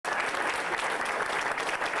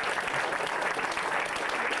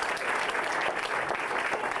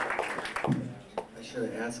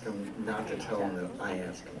ask him not to tell him that I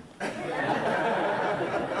asked him.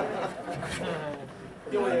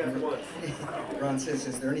 You only asked once. Ron says,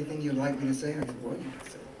 "Is there anything you'd like me to say?" I said, "What do you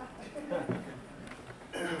say?"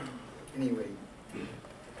 Anyway,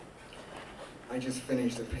 I just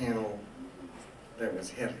finished a panel that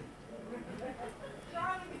was heavy.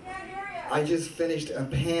 I just finished a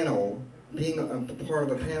panel, being a part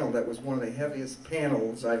of a panel that was one of the heaviest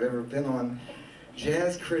panels I've ever been on,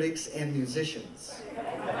 jazz critics and musicians.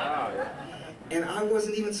 And I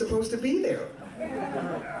wasn't even supposed to be there.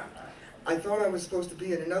 I thought I was supposed to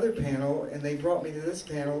be at another panel, and they brought me to this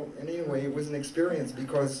panel, and anyway, it was an experience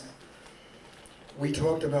because we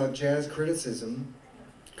talked about jazz criticism.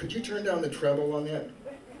 Could you turn down the treble on that?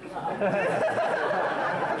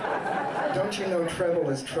 Don't you know treble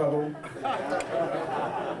is trouble?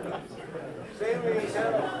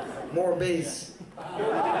 More bass.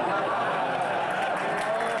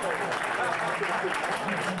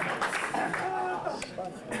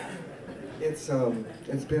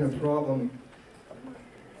 It's been a problem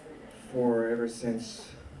for ever since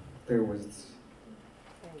there was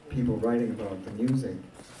people writing about the music,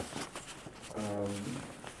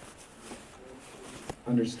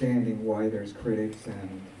 understanding why there's critics,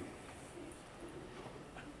 and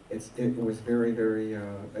it was very, very,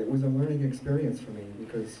 it was a learning experience for me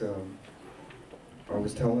because I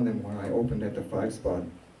was telling them when I opened at the 5 Spot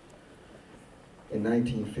in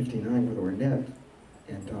 1959 with Ornette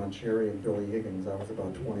and Don Cherry and Billy Higgins. I was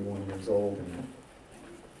about 21 years old,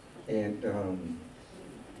 and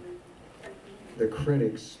the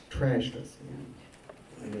critics trashed us.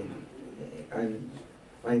 I mean,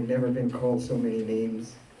 I'd never been called so many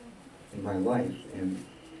names in my life, and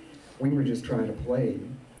we were just trying to play,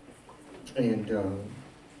 and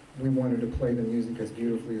we wanted to play the music as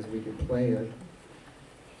beautifully as we could play it.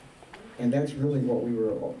 And that's really what we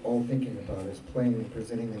were all thinking about, is playing and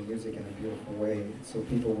presenting the music in a beautiful way so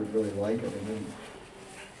people would really like it. And then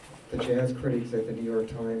the jazz critics at the New York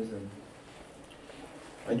Times, and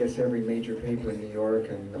I guess every major paper in New York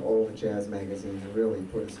and all the jazz magazines really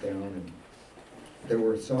put us down. And there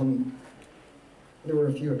were a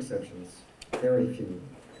few exceptions, very few,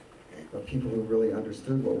 of people who really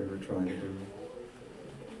understood what we were trying to do.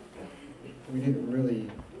 We didn't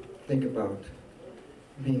really think about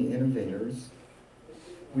being innovators.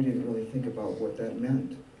 We didn't really think about what that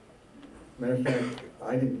meant. Matter of fact,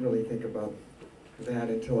 I didn't really think about that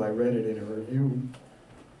until I read it in a review.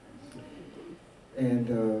 And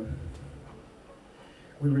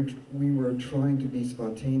we were trying to be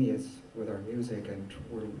spontaneous with our music, and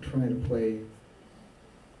we're trying to play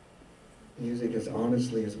music as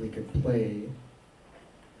honestly as we could play,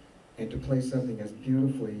 and to play something as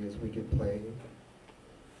beautifully as we could play.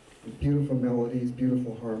 Beautiful melodies,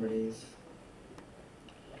 beautiful harmonies,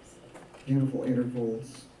 beautiful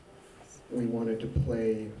intervals. We wanted to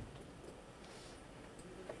play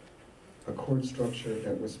a chord structure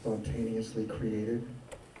that was spontaneously created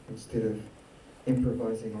instead of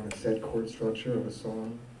improvising on a set chord structure of a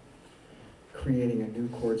song, creating a new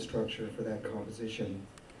chord structure for that composition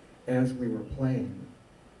as we were playing.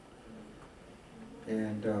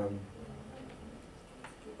 And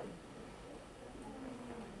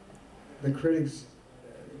the critics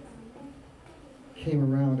came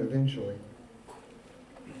around eventually.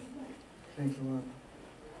 Thanks a lot.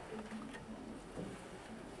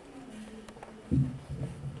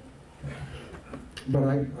 But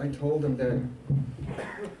I told them that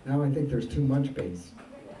now I think there's too much bass.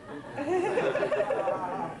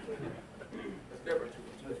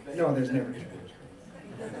 No, there's never too much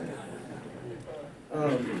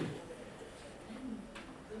bass.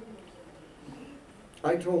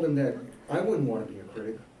 I told them that I wouldn't want to be a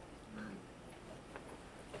critic,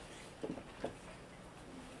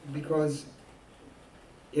 because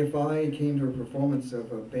if I came to a performance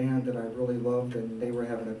of a band that I really loved and they were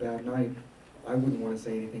having a bad night, I wouldn't want to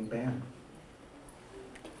say anything bad.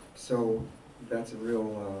 So that's a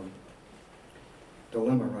real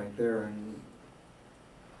dilemma right there.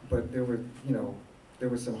 But there were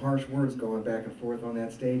some harsh words going back and forth on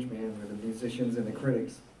that stage, man, with the musicians and the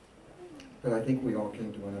critics. But I think we all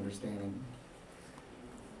came to an understanding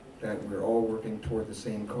that we're all working toward the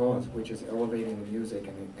same cause, which is elevating the music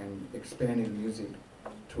and expanding the music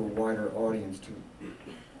to a wider audience,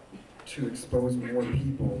 to expose more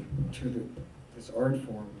people to this art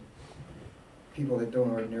form, people that don't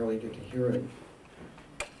ordinarily get to hear it.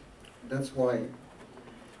 That's why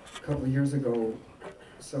a couple of years ago,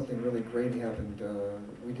 something really great happened.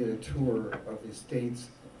 We did a tour of the States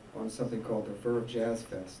on something called the Verve Jazz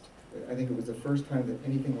Fest. I think it was the first time that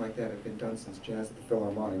anything like that had been done since Jazz at the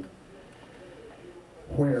Philharmonic,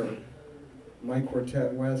 where my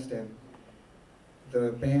quartet West and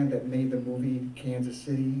the band that made the movie Kansas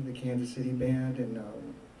City, the Kansas City Band,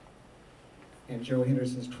 and Joe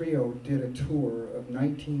Henderson's trio did a tour of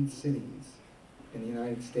 19 cities in the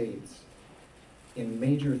United States in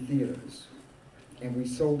major theaters, and we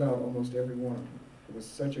sold out almost every one of them. It was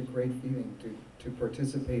such a great feeling to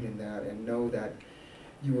participate in that and know that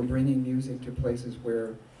you were bringing music to places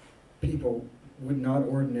where people would not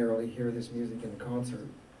ordinarily hear this music in a concert.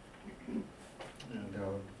 And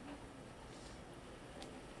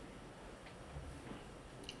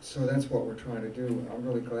so that's what we're trying to do. I'm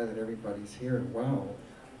really glad that everybody's here. Wow,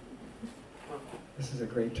 this is a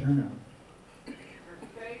great turnout.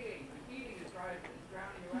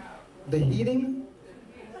 The heating?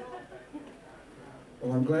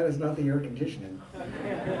 Well, I'm glad it's not the air conditioning.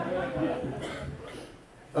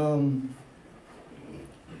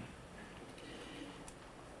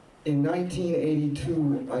 In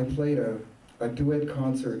 1982, I played a duet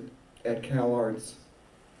concert at Cal Arts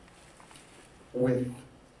with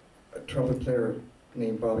a trumpet player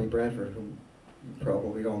named Bobby Bradford, whom you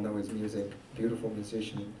probably all know his music, beautiful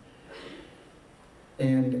musician.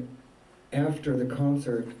 And after the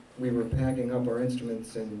concert, we were packing up our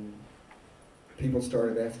instruments and people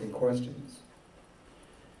started asking questions.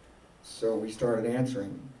 So we started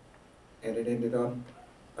answering, and it ended up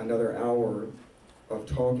another hour of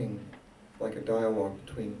talking, like a dialogue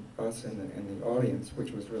between us and the audience,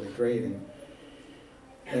 which was really great.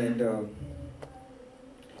 And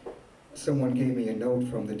someone gave me a note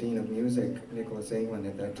from the Dean of Music, Nicholas England,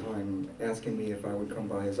 at that time, asking me if I would come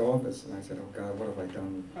by his office. And I said, oh God, what have I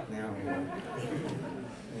done now?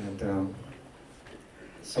 And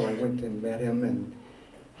so I went and met him, and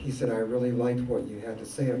he said, I really liked what you had to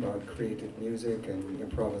say about creative music and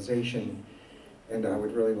improvisation, and I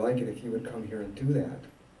would really like it if you would come here and do that.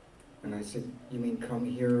 And I said, you mean come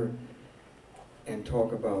here and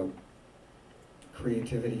talk about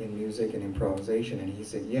creativity in music and improvisation? And he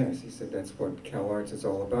said, yes. He said, that's what Cal Arts is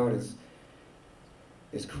all about,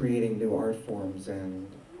 is creating new art forms and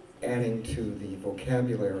adding to the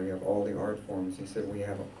vocabulary of all the art forms. He said, we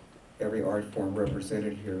have every art form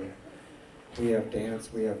represented here. We have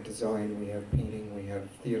dance, we have design, we have painting, we have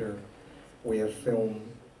theater, we have film,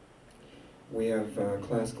 we have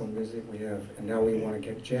classical music, and now we want to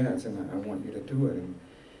get jazz, and I want you to do it. And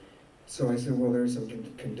so I said, well, there's some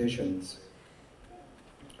conditions.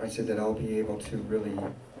 I said that I'll be able to really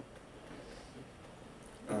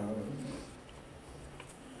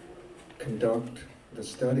conduct the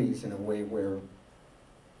studies in a way where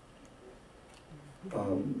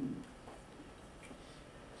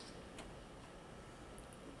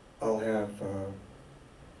I'll have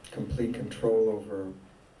complete control over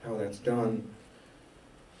how that's done.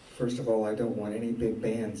 First of all, I don't want any big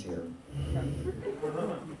bands here.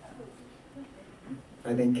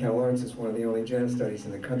 I think Cal Arts is one of the only jazz studies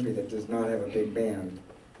in the country that does not have a big band.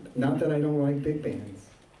 Not that I don't like big bands.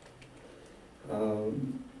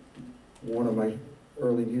 One of my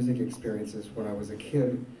early music experiences when I was a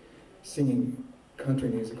kid singing country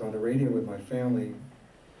music on the radio with my family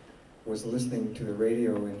was listening to the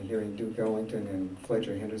radio and hearing Duke Ellington and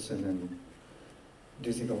Fletcher Henderson and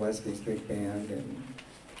Dizzy Gillespie's big band and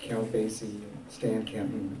Count Basie and Stan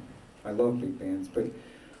Kenton. I love big bands, but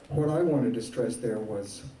what I wanted to stress there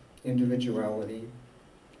was individuality,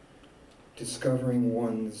 discovering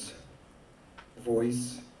one's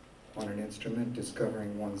voice on an instrument,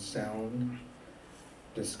 discovering one's sound,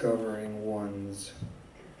 discovering one's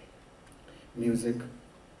music,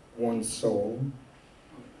 one's soul,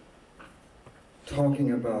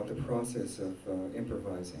 talking about the process of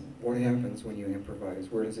improvising. What happens when you improvise?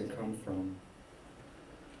 Where does it come from?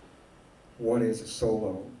 What is a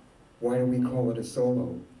solo? Why do we call it a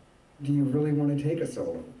solo? Do you really want to take a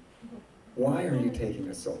solo? Why are you taking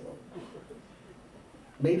a solo?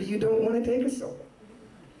 Maybe you don't want to take a solo.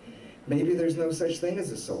 Maybe there's no such thing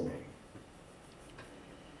as a solo.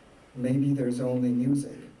 Maybe there's only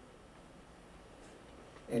music.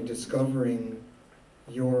 And discovering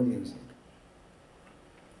your music.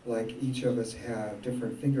 Like each of us have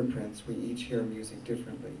different fingerprints, we each hear music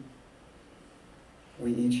differently.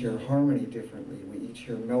 We each hear harmony differently, we each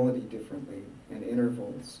hear melody differently, and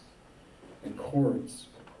intervals, and chords.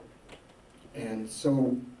 And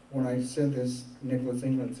so when I said this, Nicholas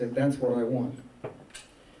England said, that's what I want.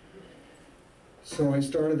 So I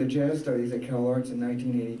started the jazz studies at Cal Arts in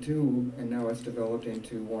 1982, and now it's developed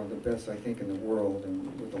into one of the best, I think, in the world,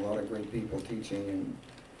 and with a lot of great people teaching,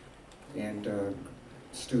 and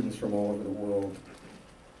students from all over the world.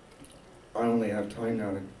 I only have time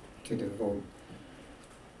now to devote.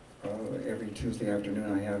 Every Tuesday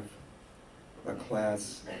afternoon I have a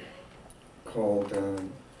class called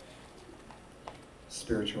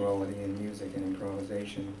Spirituality in Music and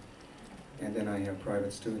Improvisation. And then I have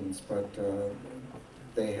private students, but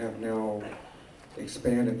they have now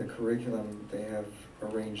expanded the curriculum. They have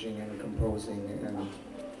arranging and composing and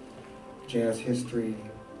jazz history.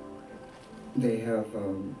 They have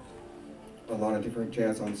a lot of different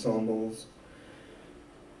jazz ensembles,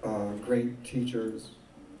 great teachers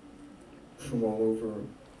from all over,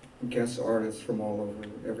 guest artists from all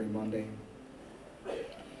over every Monday.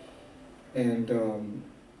 And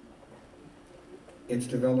it's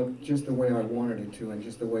developed just the way I wanted it to and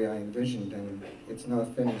just the way I envisioned, and it's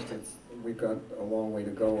not finished. We've got a long way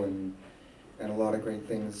to go and a lot of great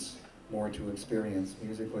things more to experience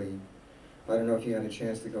musically. I don't know if you had a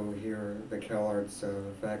chance to go hear the CalArts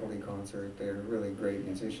faculty concert. They're really great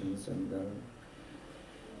musicians, and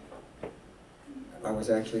I was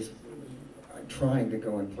actually trying to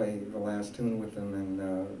go and play the last tune with them, and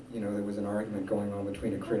you know, there was an argument going on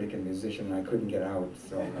between a critic and musician, and I couldn't get out,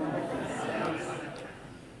 so.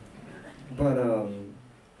 But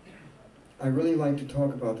I really like to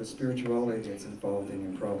talk about the spirituality that's involved in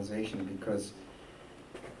improvisation because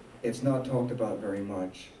it's not talked about very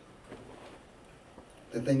much.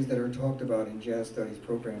 The things that are talked about in jazz studies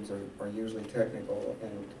programs are usually technical,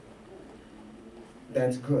 and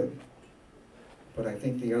that's good. But I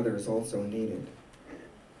think the other is also needed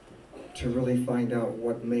to really find out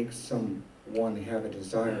what makes someone have a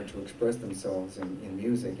desire to express themselves in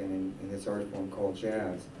music and in this art form called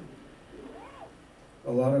jazz.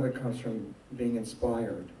 A lot of it comes from being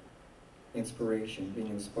inspired, inspiration, being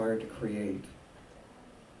inspired to create.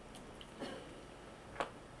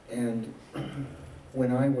 And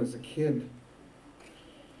when I was a kid,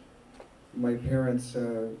 my parents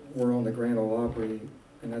were on the Grand Ole Opry,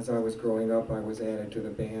 and as I was growing up, I was added to the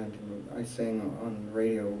band, and I sang on the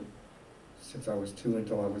radio since I was 2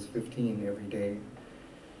 until I was 15 every day,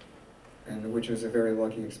 and which was a very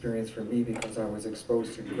lucky experience for me because I was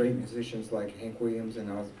exposed to great musicians like Hank Williams and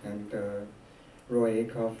Roy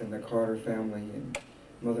Acuff and the Carter family and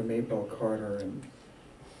Mother Maybelle Carter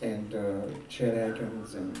and Chet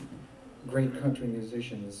Atkins and great country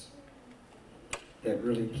musicians that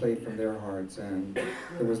really played from their hearts, and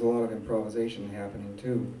there was a lot of improvisation happening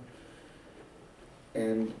too.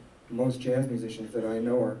 And most jazz musicians that I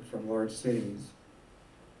know are from large cities,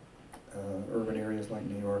 urban areas like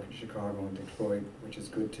New York and Chicago and Detroit, which is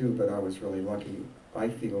good too, but I was really lucky, I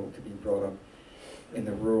feel, to be brought up in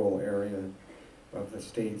the rural area of the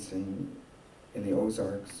States and in the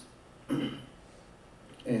Ozarks,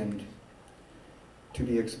 and to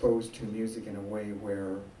be exposed to music in a way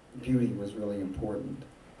where beauty was really important,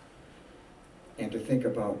 and to think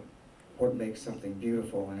about what makes something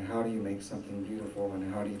beautiful and how do you make something beautiful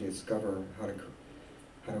and how do you discover how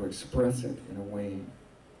to express it in a way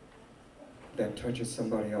that touches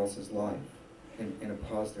somebody else's life in a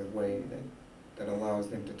positive way that allows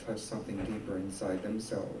them to touch something deeper inside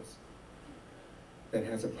themselves that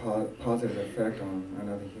has a positive effect on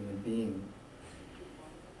another human being.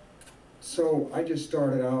 So I just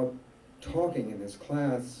started out talking in this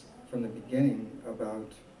class from the beginning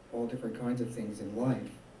about all different kinds of things in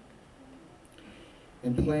life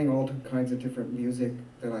and playing all kinds of different music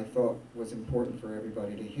that I thought was important for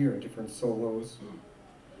everybody to hear, different solos,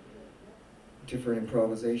 different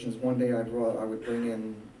improvisations. One day I would bring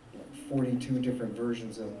in 42 different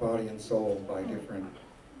versions of Body and Soul by different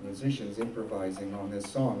musicians improvising on this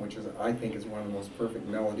song, which I think is one of the most perfect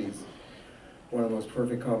melodies, one of the most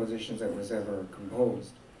perfect compositions that was ever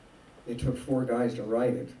composed. It took 4 guys to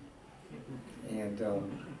write it, and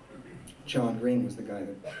John Green was the guy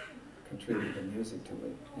that contributed the music to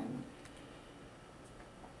it.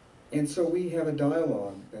 And so we have a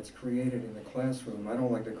dialogue that's created in the classroom. I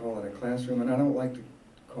don't like to call it a classroom, and I don't like to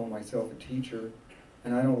call myself a teacher,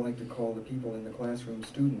 and I don't like to call the people in the classroom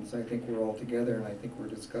students. I think we're all together, and I think we're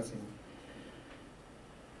discussing.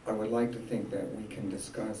 I would like to think that we can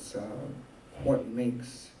discuss what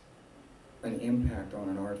makes an impact on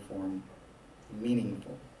an art form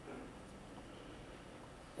meaningful.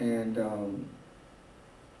 And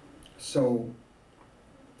so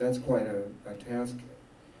that's quite a task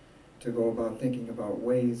to go about thinking about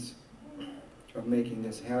ways of making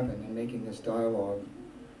this happen and making this dialogue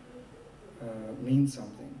mean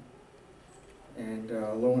something. And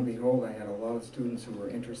lo and behold, I had a lot of students who were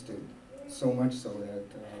interested, so much so that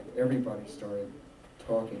everybody started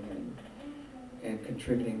talking and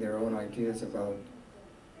contributing their own ideas about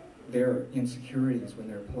their insecurities when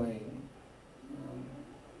they're playing,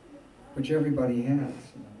 which everybody has,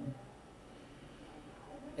 you know.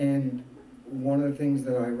 And one of the things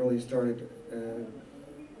that I really started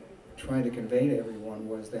trying to convey to everyone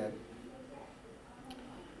was that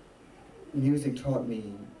music taught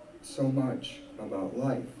me so much about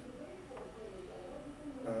life.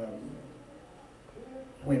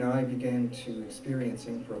 When I began to experience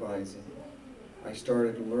improvising, I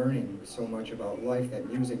started learning so much about life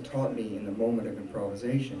that music taught me in the moment of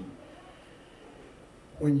improvisation.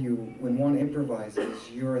 When one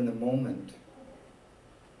improvises, you're in the moment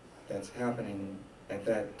that's happening at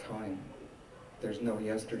that time. There's no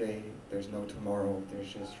yesterday, there's no tomorrow,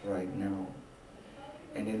 there's just right now.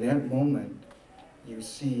 And in that moment, you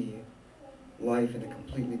see life in a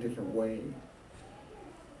completely different way.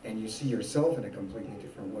 And you see yourself in a completely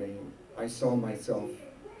different way. I saw myself,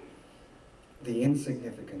 the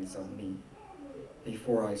insignificance of me,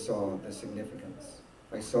 before I saw the significance.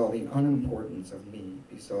 I saw the unimportance of me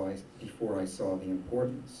before I saw the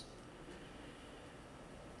importance.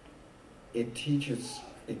 It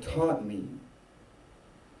taught me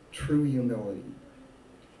true humility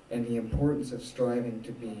and the importance of striving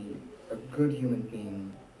to be a good human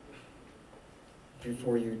being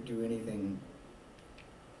before you do anything.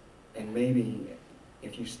 And maybe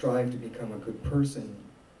if you strive to become a good person,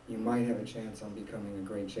 you might have a chance on becoming a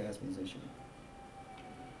great jazz musician.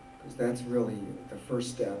 Because that's really the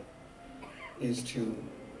first step, is to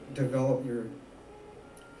develop your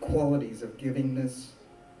qualities of givingness,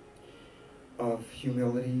 of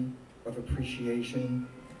humility, of appreciation.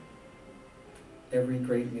 Every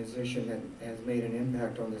great musician that has made an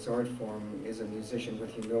impact on this art form is a musician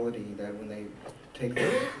with humility, that when they take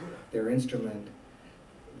their instrument,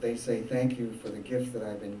 they say, thank you for the gift that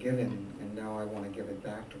I've been given, and now I want to give it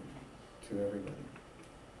back to everybody.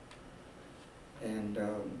 And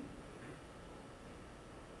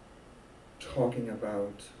talking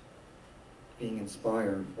about being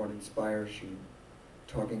inspired, what inspires you,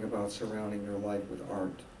 talking about surrounding your life with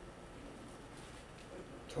art,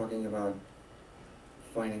 talking about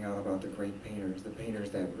finding out about the great painters, the painters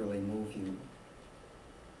that really move you,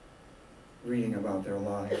 reading about their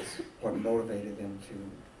lives, what motivated them to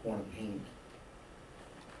want to paint.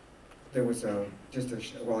 There was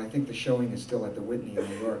well, I think the showing is still at the Whitney in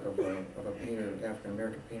New York of a painter,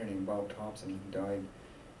 African-American painter named Bob Thompson, who died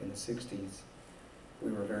in the 60s.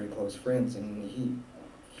 We were very close friends, and he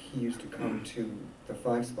used to come to the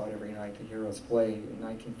 5 Spot every night to hear us play in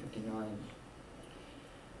 1959.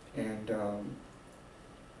 And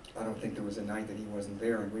I don't think there was a night that he wasn't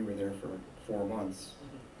there, and we were there for 4 months.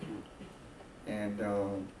 And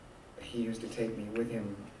he used to take me with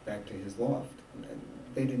him back to his loft. And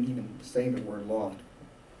they didn't even say the word loft.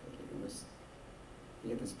 He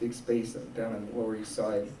had this big space down on the Lower East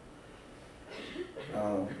Side.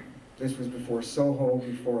 This was before Soho,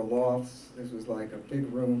 before lofts. This was like a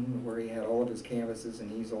big room where he had all of his canvases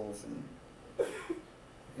and easels,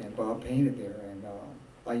 and Bob painted there, and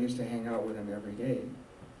I used to hang out with him every day.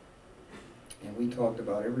 And we talked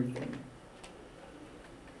about everything,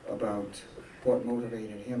 about what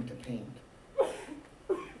motivated him to paint.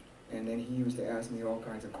 And then he used to ask me all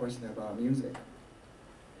kinds of questions about music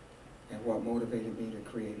and what motivated me to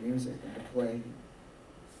create music and to play.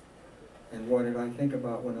 And what did I think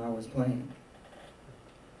about when I was playing?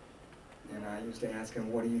 And I used to ask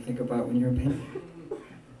him, what do you think about when you're painting?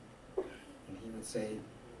 And he would say,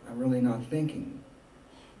 I'm really not thinking,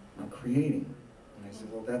 I'm creating. And I said,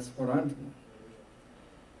 well, that's what I'm doing.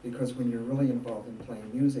 Because when you're really involved in playing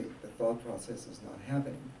music, the thought process is not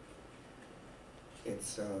happening.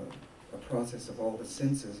 It's a process of all the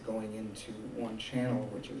senses going into one channel,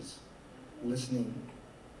 which is listening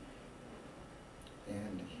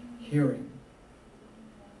and hearing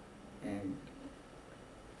and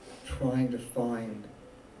trying to find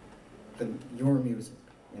your music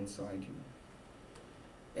inside you.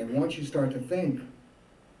 And once you start to think,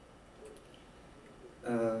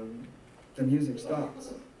 the music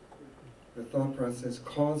stops. The thought process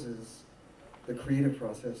causes the creative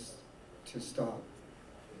process to stop.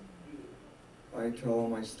 I tell all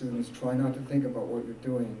my students, try not to think about what you're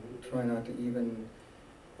doing. Try not to even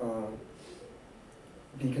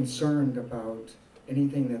be concerned about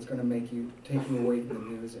anything that's going to take you away from the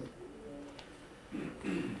music.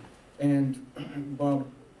 And Bob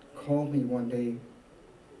called me one day,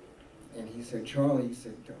 and he said, Charlie, he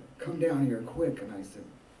said, come down here quick. And I said,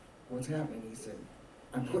 what's happening? He said,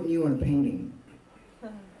 I'm putting you in a painting.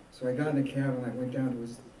 So I got in a cab and I went down to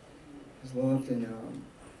his loft, and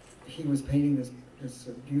he was painting this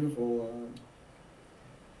beautiful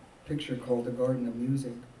picture called The Garden of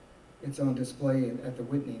Music. It's on display at the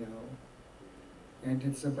Whitney now, and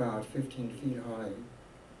it's about 15 feet high,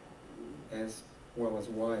 as well as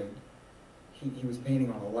wide. He was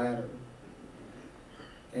painting on a ladder,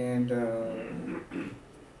 and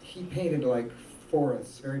he painted like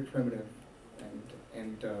forests, very primitive,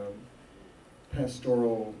 and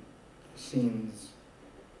pastoral scenes,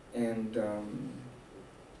 and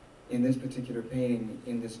in this particular painting,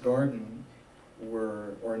 in this garden,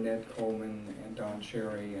 were Ornette Coleman and Don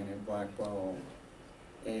Cherry and Ed Blackwell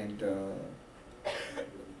and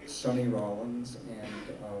Sonny Rollins and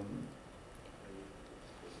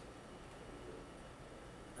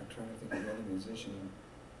I'm trying to think of the other musician,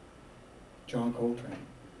 John Coltrane.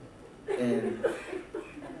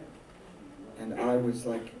 And I was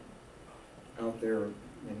like out there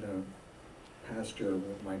in the pasture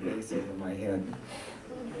with my bass over my head.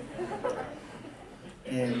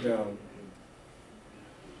 And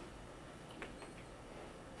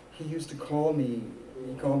he used to call me,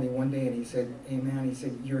 he called me one day and he said, "Hey man," he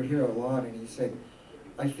said, "you're here a lot," and he said,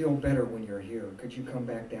 "I feel better when you're here. Could you come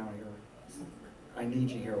back down here? I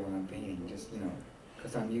need you here when I'm painting, just, you know,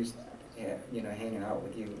 because I'm used to, you know, hanging out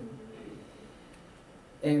with you."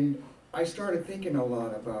 And I started thinking a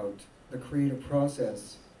lot about the creative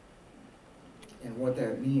process and what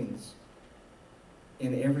that means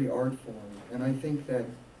in every art form. And I think that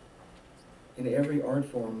in every art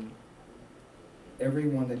form,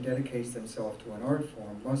 everyone that dedicates themselves to an art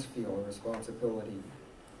form must feel a responsibility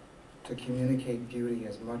to communicate beauty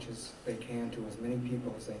as much as they can to as many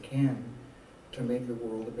people as they can to make the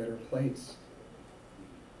world a better place.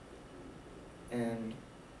 And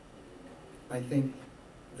I think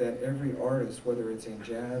that every artist, whether it's in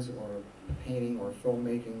jazz or painting or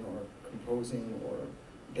filmmaking or composing or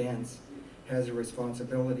dance, has a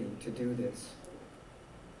responsibility to do this,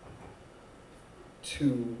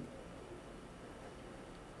 to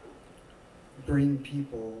bring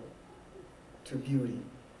people to beauty,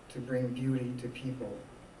 to bring beauty to people,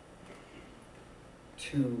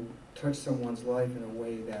 to touch someone's life in a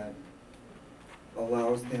way that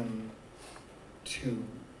allows them to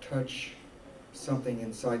touch something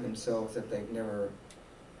inside themselves that they've never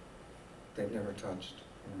touched.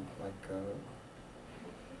 You know, like,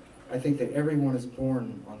 I think that everyone is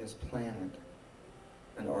born on this planet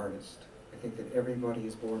an artist. I think that everybody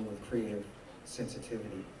is born with creative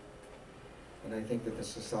sensitivity. And I think that the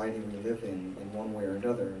society we live in one way or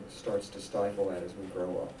another, starts to stifle that as we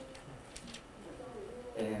grow up.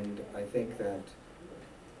 And I think that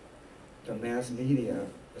the mass media,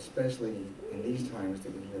 especially in these times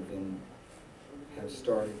that we live in, have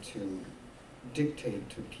started to dictate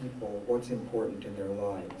to people what's important in their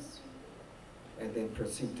lives and then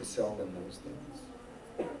proceed to sell them those things.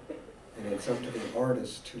 And it's up to the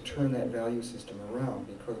artists to turn that value system around,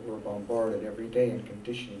 because we're bombarded every day and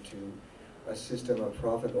conditioned to a system of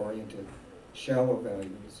profit-oriented, shallow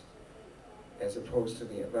values, as opposed to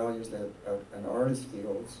the values that an artist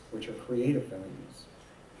feels, which are creative values.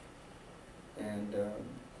 And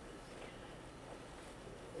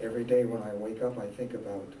every day when I wake up, I think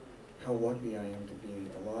about how lucky I am to be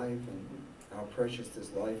alive and how precious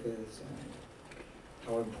this life is and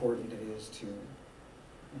how important it is to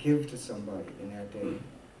give to somebody in that day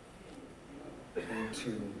and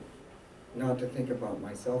to not to think about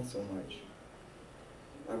myself so much.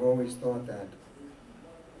 I've always thought that,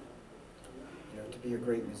 you know, to be a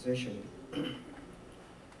great musician,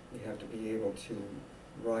 you have to be able to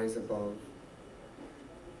rise above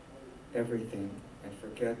everything and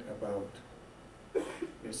forget about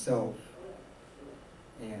yourself.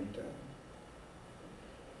 And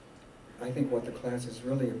I think what the class is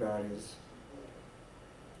really about is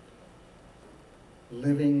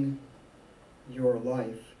living your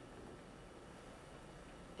life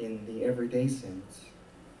in the everyday sense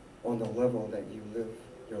on the level that you live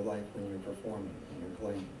your life when you're performing and you're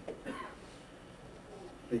playing.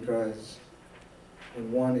 Because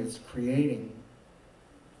when one is creating,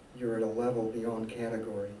 you're at a level beyond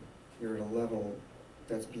category. You're at a level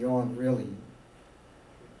that's beyond really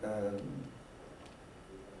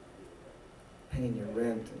paying your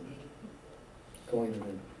rent and going to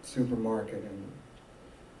the supermarket and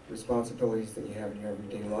responsibilities that you have in your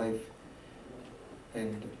everyday life.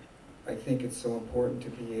 And I think it's so important to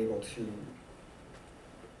be able to,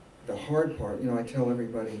 the hard part, you know, I tell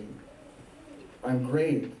everybody, I'm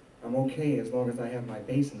great, I'm okay as long as I have my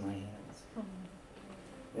bass in my hands.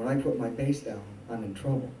 When I put my bass down, I'm in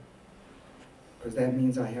trouble. Because that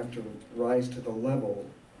means I have to rise to the level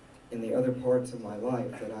in the other parts of my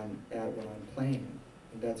life that I'm at when I'm playing.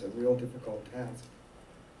 And that's a real difficult task.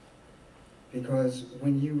 Because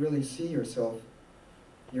when you really see yourself,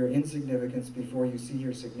 your insignificance before you see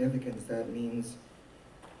your significance, that means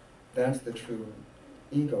that's the true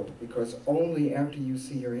ego. Because only after you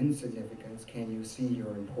see your insignificance can you see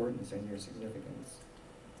your importance and your significance.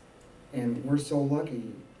 And we're so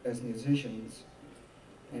lucky as musicians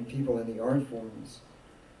and people in the art forms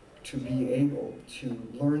to be able to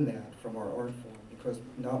learn that from our art form, because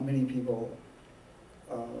not many people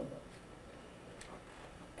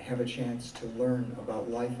have a chance to learn about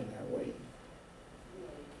life in that way.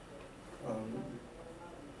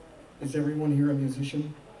 Is everyone here a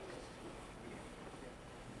musician?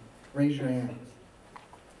 Raise your hands.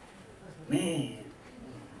 Man,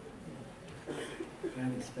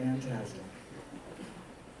 that is fantastic.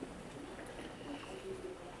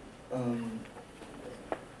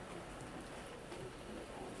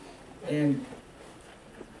 And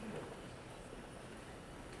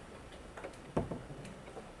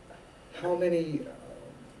how many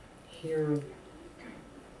here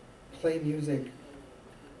play music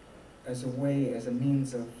as a way, as a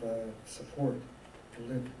means of support to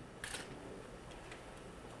live?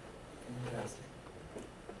 Fantastic.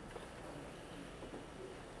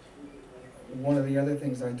 One of the other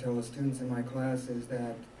things I tell the students in my class is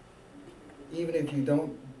that even if you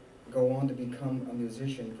don't go on to become a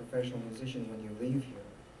musician, professional musician when you leave here,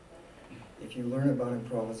 if you learn about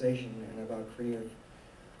improvisation and about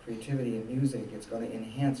creativity in music, it's going to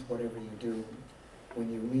enhance whatever you do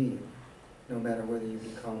when you leave, no matter whether you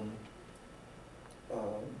become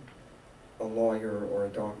a lawyer or a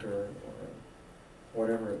doctor or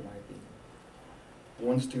whatever it might be.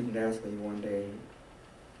 One student asked me one day,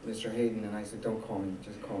 Mr. Haden, and I said, don't call me,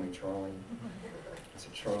 just call me Charlie. I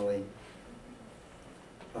said, Charlie,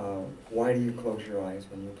 why do you close your eyes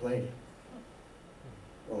when you play?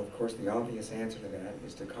 Well, of course, the obvious answer to that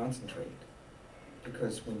is to concentrate.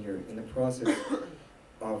 Because when you're in the process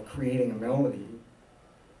of creating a melody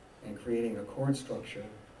and creating a chord structure,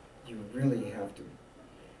 you really have to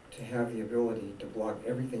have the ability to block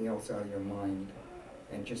everything else out of your mind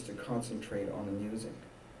and just to concentrate on the music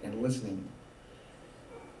and listening.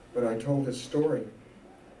 But I told this story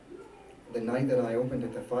the night that I opened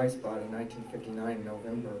at the Five Spot in 1959 in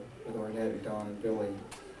November with Ornette and Don and Billy.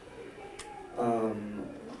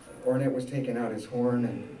 Ornette was taking out his horn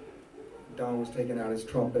and Don was taking out his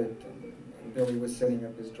trumpet and Billy was setting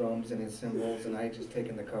up his drums and his cymbals, and I had just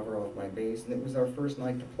taken the cover off my bass, and it was our first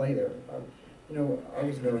night to play there. You know, I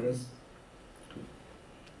was nervous. I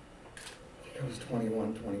think I was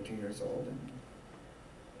 21, 22 years old.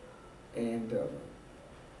 And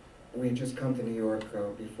we had just come to New York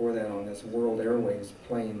before that on this World Airways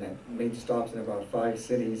plane that made stops in about 5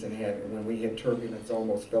 cities, and when we hit turbulence,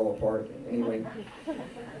 almost fell apart. Anyway,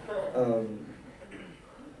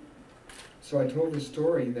 so I told the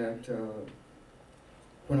story that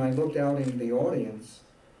when I looked out into the audience,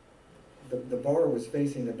 the bar was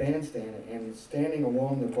facing the bandstand, and standing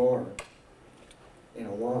along the bar in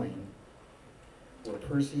a line were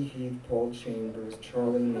Percy Heath, Paul Chambers,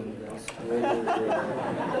 Charlie Mingus,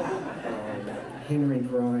 Henry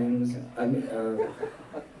Grimes.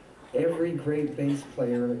 Every great bass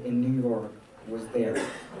player in New York was there,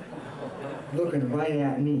 looking right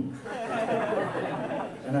at me.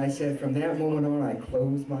 And I said, from that moment on, I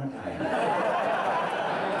closed my eyes.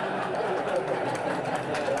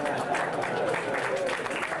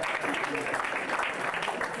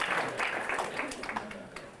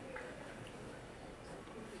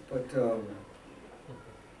 But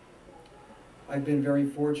I've been very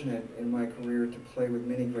fortunate in my career to play with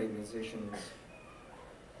many great musicians.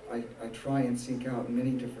 I try and seek out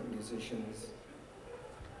many different musicians,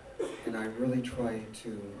 and I really try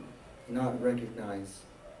to not recognize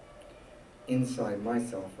inside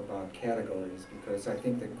myself about categories, because I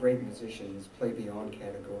think that great musicians play beyond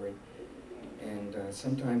category. And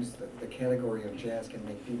sometimes the category of jazz can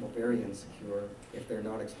make people very insecure if they're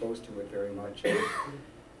not exposed to it very much.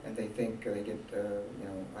 And they think they get, you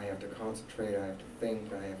know, I have to concentrate, I have to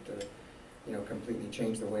think, I have to, you know, completely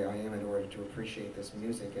change the way I am in order to appreciate this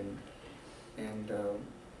music. And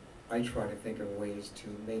I try to think of ways to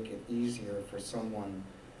make it easier for someone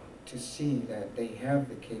to see that they have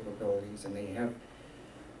the capabilities and they have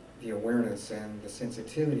the awareness and the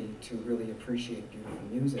sensitivity to really appreciate beautiful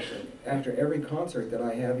music. And after every concert that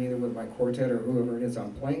I have, either with my quartet or whoever it is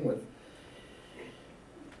I'm playing with,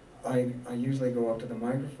 I usually go up to the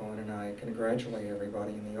microphone and I congratulate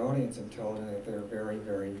everybody in the audience and tell them that they're very,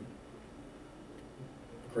 very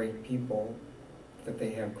great people, that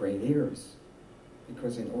they have great ears.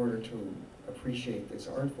 Because in order to appreciate this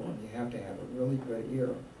art form, you have to have a really good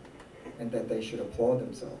ear, and that they should applaud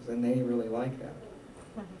themselves, and they really like that.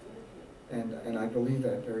 And I believe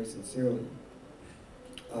that very sincerely.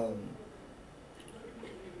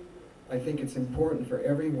 I think it's important for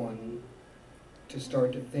everyone to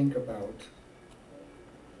start to think about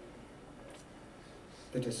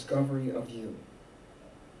the discovery of you.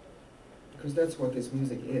 because that's what this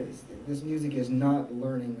music is. This music is not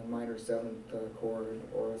learning a minor seventh chord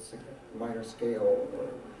or a minor scale, or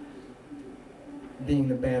being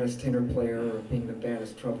the baddest tenor player, or being the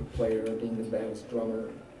baddest trumpet player, or being the baddest drummer.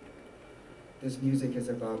 This music is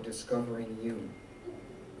about discovering you.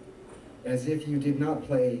 As if you did not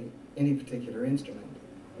play any particular instrument.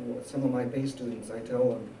 Some of my bass students, I tell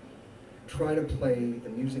them, try to play the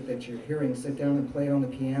music that you're hearing, sit down and play it on the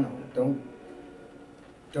piano.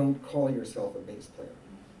 Don't call yourself a bass player,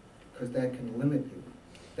 because that can limit you.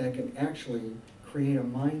 That can actually create a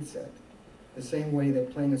mindset. The same way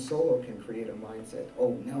that playing a solo can create a mindset.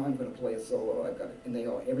 Oh, now I'm going to play a solo. I've got it. And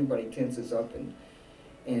everybody tenses up,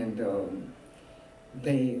 and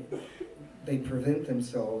they prevent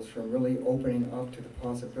themselves from really opening up to the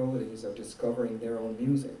possibilities of discovering their own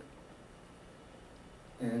music.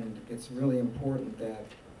 And it's really important that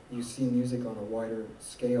you see music on a wider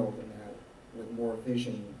scale than that, with more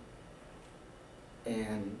vision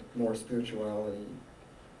and more spirituality.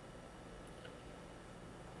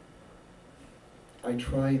 I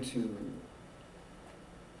try to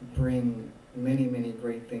bring many, many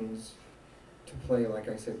great things to play, like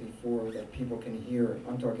I said before, that people can hear.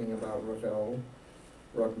 I'm talking about Ravel,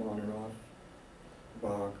 Rachmaninoff,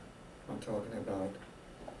 Bach. I'm talking about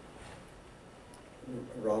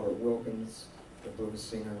Robert Wilkins, the blues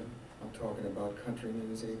singer. I'm talking about country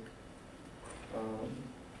music.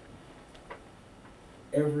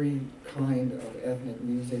 Every kind of ethnic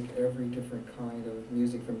music, every different kind of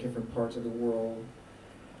music from different parts of the world,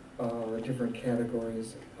 different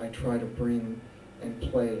categories, I try to bring and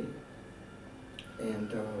play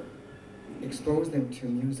and expose them to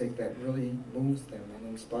music that really moves them and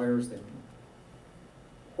inspires them.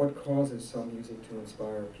 What causes some music to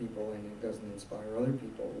inspire people and it doesn't inspire other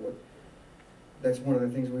people? That's one of the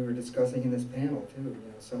things we were discussing in this panel too. You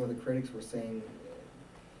know, some of the critics were saying,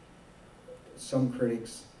 some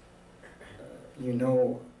critics, you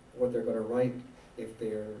know what they're going to write if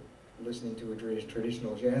they're listening to a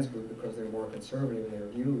traditional jazz group, because they're more conservative in their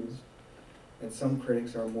views, and some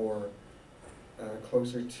critics are more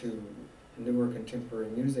closer to newer contemporary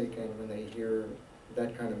music, and when they hear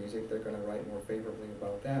that kind of music, they're going to write more favorably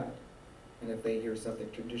about that. And if they hear something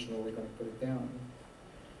traditional, they're going to put it down.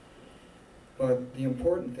 But the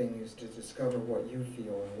important thing is to discover what you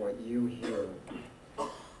feel and what you hear.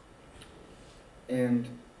 And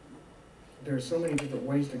there's so many different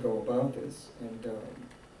ways to go about this, and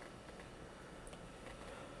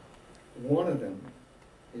one of them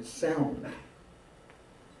is sound.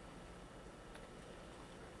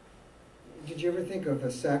 Did you ever think of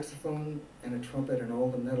a saxophone and a trumpet and all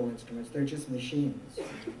the metal instruments? They're just machines.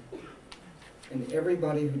 And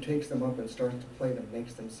everybody who takes them up and starts to play them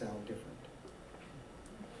makes them sound different.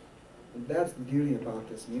 And that's the beauty about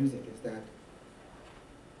this music, is that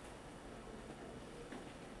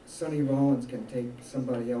Sonny Rollins can take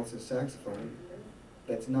somebody else's saxophone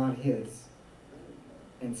that's not his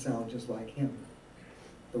and sound just like him,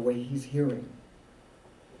 the way he's hearing.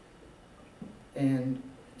 And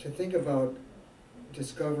to think about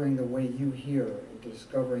discovering the way you hear and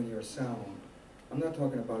discovering your sound. I'm not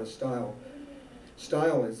talking about a style.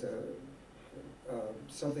 Style is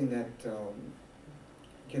something that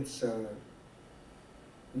gets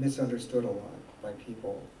misunderstood a lot by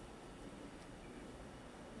people.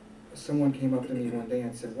 Someone came up to me one day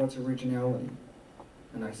and said, "What's originality?"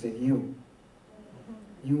 And I said, "You.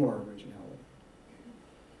 You are originality."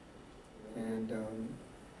 And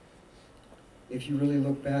if you really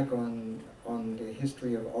look back on the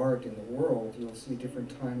history of art in the world, you'll see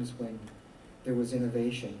different times when there was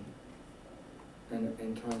innovation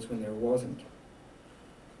and times when there wasn't,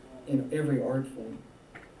 in every art form.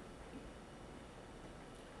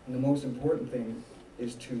 And the most important thing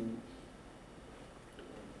is to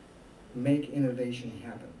make innovation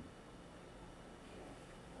happen.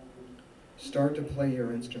 Start to play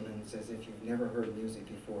your instruments as if you've never heard music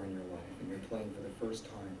before in your life and you're playing for the first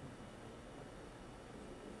time.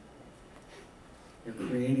 You're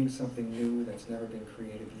creating something new that's never been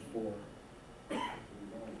created before.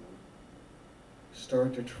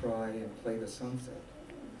 Start to try and play the sunset,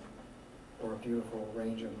 or a beautiful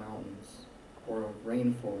range of mountains, or a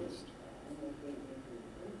rainforest,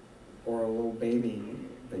 or a little baby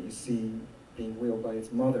that you see being wheeled by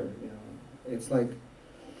its mother. You know, it's like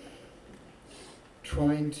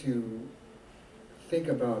trying to think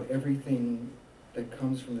about everything that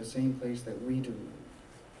comes from the same place that we do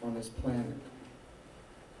on this planet.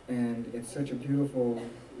 And it's such a beautiful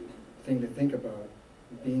thing to think about,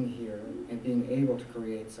 being here and being able to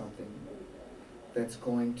create something that's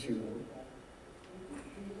going to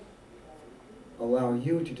allow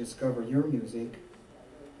you to discover your music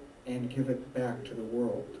and give it back to the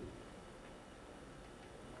world.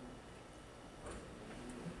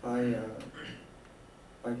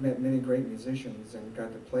 I've met many great musicians and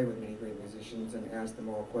got to play with many great musicians and ask them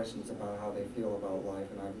all questions about how they feel about life,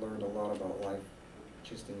 and I've learned a lot about life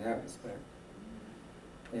just in that respect.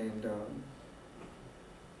 And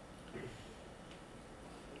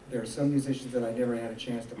there are some musicians that I never had a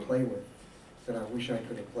chance to play with that I wish I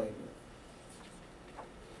could have played with.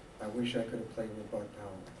 I wish I could have played with Bud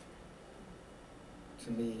Powell.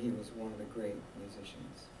 To me, he was one of the great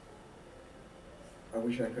musicians. I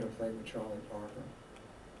wish I could have played with Charlie Parker.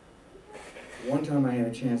 One time I had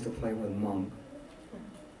a chance to play with Monk.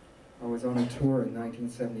 I was on a tour in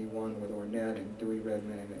 1971 with Ornette and Dewey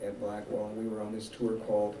Redman and Ed Blackwell, and we were on this tour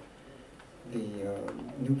called the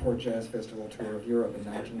Newport Jazz Festival Tour of Europe in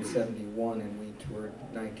 1971, and we toured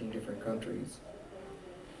 19 different countries.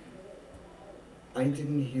 I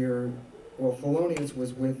didn't hear, well, Thelonious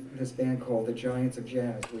was with this band called the Giants of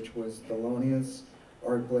Jazz, which was Thelonious,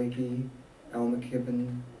 Art Blakey, Al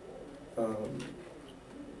McKibben,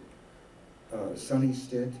 Sonny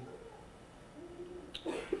Stitt,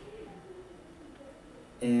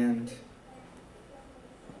 and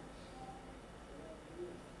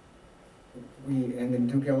then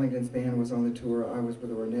Duke Ellington's band was on the tour. I was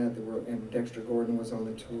with Ornette, and Dexter Gordon was on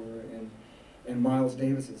the tour, and Miles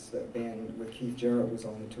Davis's band with Keith Jarrett was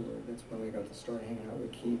on the tour. That's when we got to start hanging out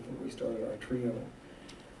with Keith, and we started our trio.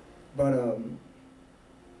 But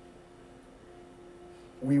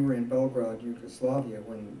we were in Belgrade, Yugoslavia,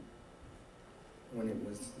 when it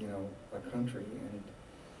was, you know, a country, and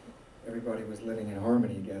everybody was living in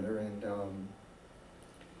harmony together, and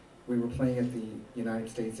we were playing at the United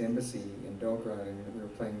States Embassy in Belgrade, and we were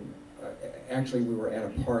playing, actually we were at a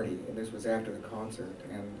party, and this was after the concert,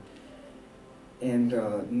 and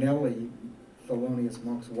Nellie, Thelonious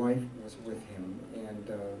Monk's wife, was with him,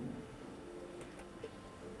 and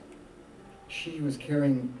she was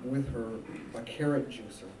carrying with her a carrot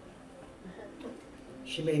juicer.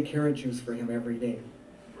 She made carrot juice for him every day.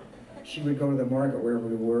 She would go to the market wherever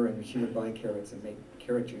we were, and she would buy carrots and make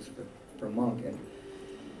carrot juice for Monk.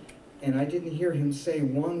 And I didn't hear him say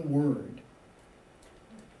one word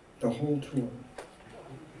the whole tour.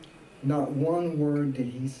 Not one word did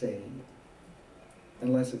he say,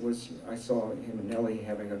 unless it was, I saw him and Nellie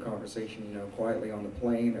having a conversation, you know, quietly on the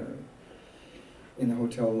plane or in the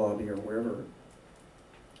hotel lobby or wherever.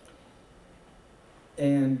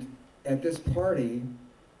 And at this party,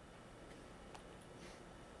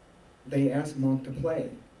 they asked Monk to play.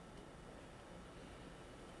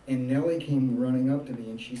 And Nellie came running up to me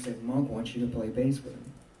and she said, "Monk wants you to play bass with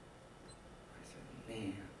him." I said,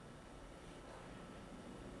 man.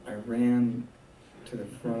 I ran to the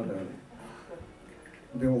front of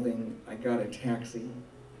the building. I got a taxi.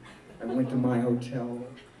 I went to my hotel,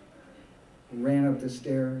 ran up the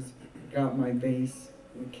stairs, got my bass,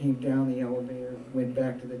 we came down the elevator, went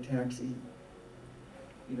back to the taxi,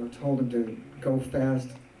 you know, told him to go fast,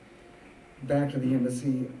 back to the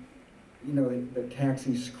embassy. You know, the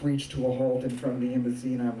taxi screeched to a halt in front of the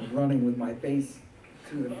embassy, and I'm running with my bass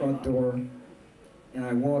through the front door, and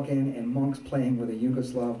I walk in, and Monk's playing with a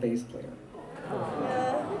Yugoslav bass player.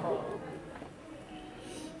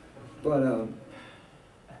 But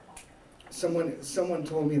someone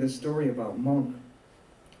told me the story about Monk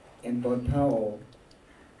and Bud Powell.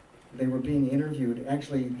 They were being interviewed.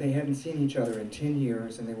 Actually, they hadn't seen each other in 10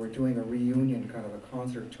 years, and they were doing a reunion, kind of a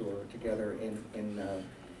concert tour together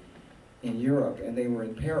in Europe, and they were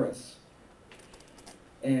in Paris.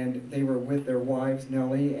 And they were with their wives,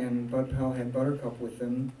 Nellie, and Bud Powell had Buttercup with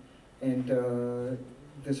them, and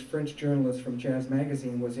this French journalist from Jazz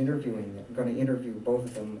Magazine was going to interview both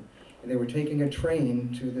of them, and they were taking a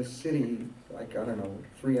train to this city, like, I don't know,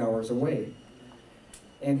 3 hours away.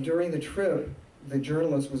 And during the trip, the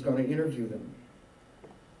journalist was going to interview them.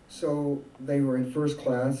 So they were in first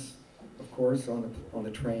class, of course, on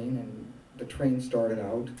the train, and the train started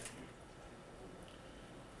out.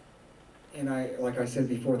 And like I said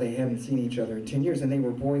before, they hadn't seen each other in 10 years, and they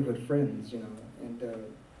were boyhood friends, you know. And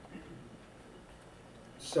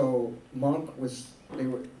so Monk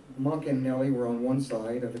and Nellie were on one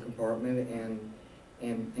side of the compartment,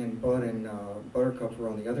 and Bud and Buttercup were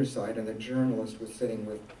on the other side, and the journalist was sitting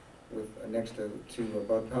next to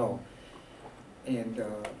Bud Powell. And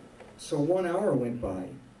so 1 hour went by,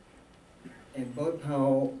 and Bud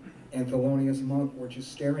Powell and Thelonious Monk were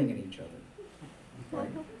just staring at each other, right?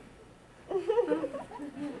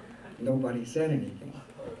 Nobody said anything.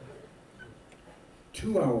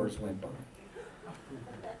 2 hours went by.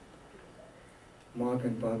 Monk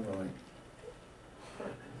and Bud were like.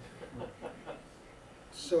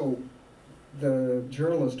 So the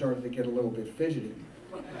journalist started to get a little bit fidgety.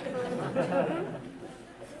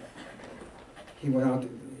 He went out,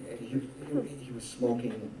 he was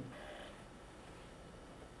smoking.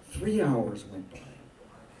 3 hours went by.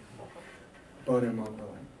 Bud and Monk were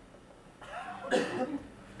like.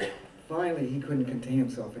 Finally, he couldn't contain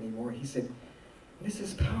himself anymore. He said,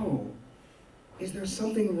 "Mrs. Powell, is there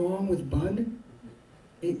something wrong with Bud?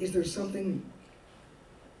 Is there something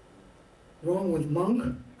wrong with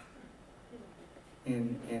Monk?"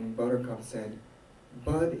 And Buttercup said,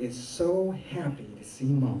 "Bud is so happy to see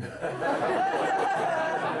Monk."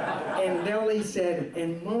 And Nellie said,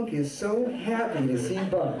 "And Monk is so happy to see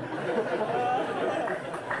Bud."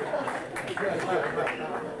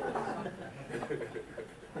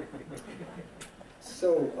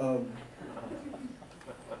 So,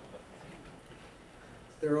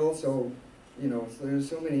 there are also, so there's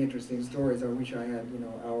so many interesting stories. I wish I had,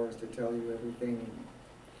 hours to tell you everything.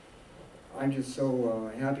 I'm just so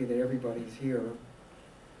happy that everybody's here.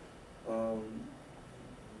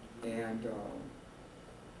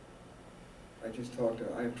 I just talked to,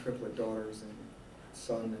 I have triplet daughters and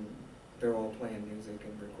son, and they're all playing music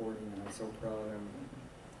and recording, and I'm so proud of them.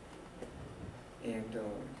 And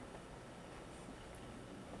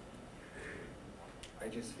I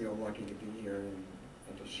just feel lucky to be here and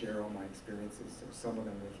to share all my experiences, or some of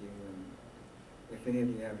them with you. And if any of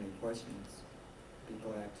you have any questions, I'd be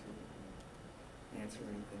glad to answer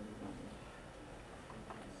anything you want me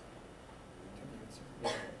to answer.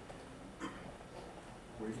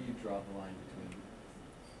 Where do you draw the line between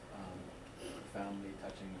profoundly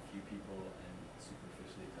touching a few people and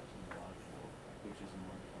superficially touching a lot of people? Which is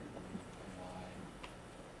more important and why?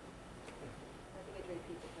 I think I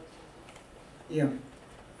repeat the question. Yeah.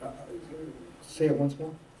 Say it once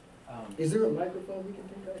more. Is there a microphone we can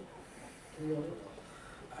take out to the audience?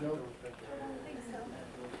 No? I don't think so.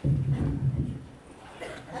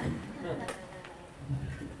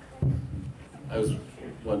 I was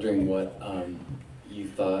wondering what you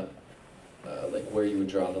thought, like where you would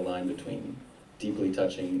draw the line between deeply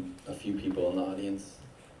touching a few people in the audience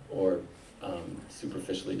or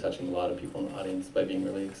superficially touching a lot of people in the audience by being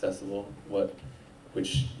really accessible.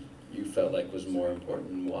 Which you felt like was more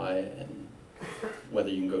important and why, and whether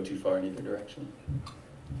you can go too far in either direction.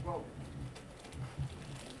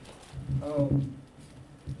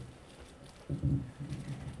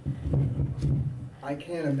 I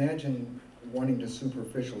can't imagine wanting to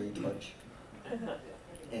superficially touch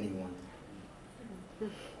anyone.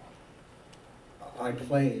 I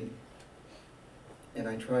play, and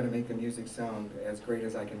I try to make the music sound as great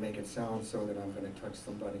as I can make it sound, so that I'm going to touch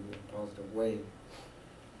somebody in a positive way.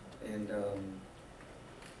 And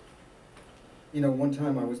one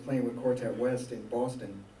time I was playing with Quartet West in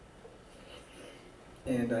Boston,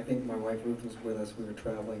 and I think my wife Ruth was with us. We were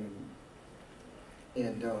traveling,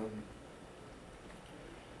 and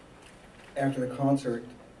after the concert,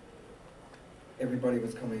 everybody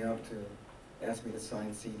was coming up to ask me to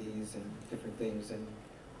sign CDs and different things, and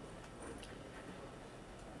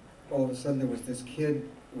all of a sudden there was this kid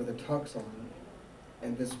with a tux on,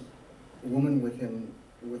 and this woman with him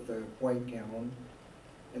with a white gown,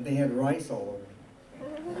 and they had rice all over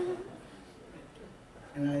him.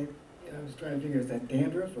 And I was trying to figure, is that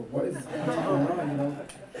dandruff or what's going on,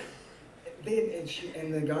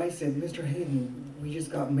 And the guy said, "Mr. Haden, we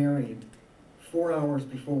just got married 4 hours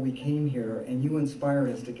before we came here, and you inspired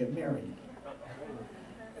us to get married."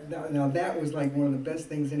 Now that was like one of the best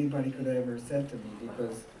things anybody could have ever said to me,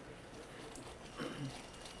 because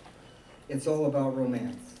it's all about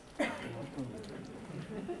romance.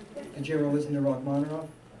 Did you ever listen to Rachmaninoff?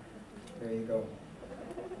 There you go.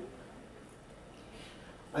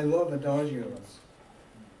 I love adagios.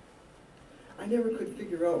 I never could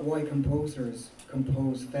figure out why composers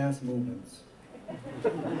compose fast movements.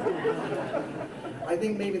 I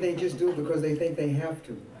think maybe they just do it because they think they have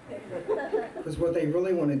to. Because what they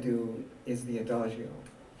really want to do is the adagio.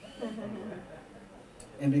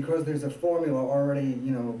 And because there's a formula already,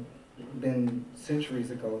 been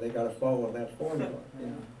centuries ago, they got to follow that formula.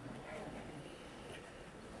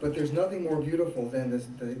 But there's nothing more beautiful than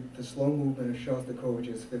the slow movement of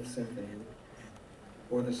Shostakovich's Fifth Symphony,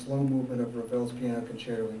 or the slow movement of Ravel's Piano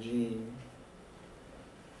Concerto in G,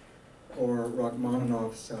 or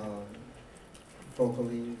Rachmaninoff's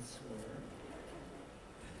Vocalese, or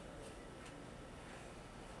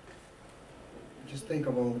just think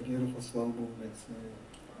of all the beautiful slow movements.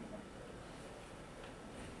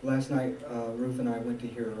 Last night, Ruth and I went to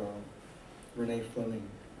hear Renee Fleming,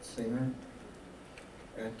 singer,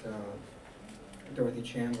 at Dorothy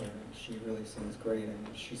Chandler, and she really sings great, and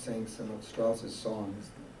she sang some of Strauss's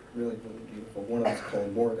songs, really, really beautiful. One of them's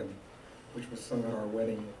called Morgan. which was sung at our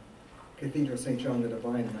wedding at Cathedral St. John the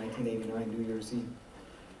Divine in 1989, New Year's Eve.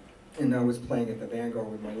 And I was playing at the Vanguard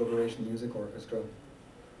with my Liberation Music Orchestra.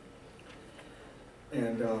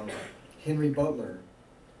 And Henry Butler,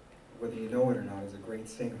 whether you know it or not, is a great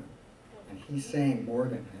singer. And he sang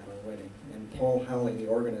Morgan at our wedding. And Paul Howley, the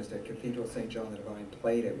organist at Cathedral St. John the Divine,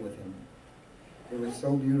 played it with him. It was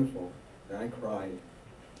so beautiful that I cried.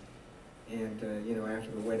 And, you know,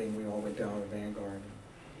 after the wedding, we all went down to the Vanguard.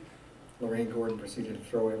 Lorraine Gordon proceeded to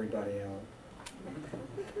throw everybody out.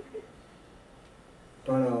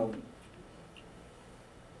 But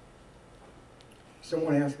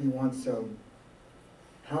someone asked me once,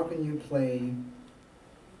 how can you play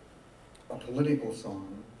a political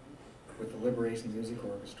song with the Liberation Music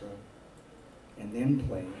Orchestra and then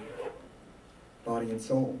play Body and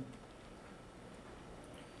Soul?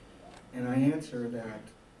 And I answer that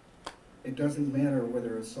it doesn't matter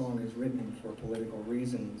whether a song is written for political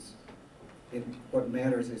reasons. What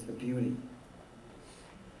matters is the beauty.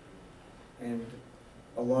 And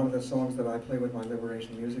a lot of the songs that I play with my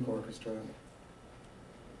Liberation Music Orchestra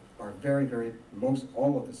are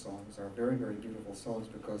all of the songs are very, very beautiful songs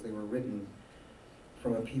because they were written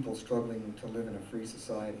from a people struggling to live in a free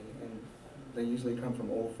society. And they usually come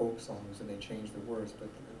from old folk songs and they change the words, but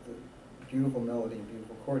the beautiful melody and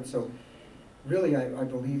beautiful chords. So really, I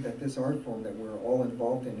believe that this art form that we're all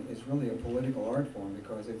involved in is really a political art form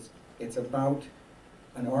because it's about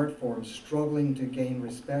an art form struggling to gain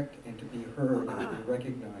respect and to be heard and to be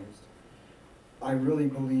recognized. I really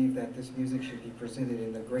believe that this music should be presented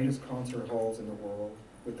in the greatest concert halls in the world,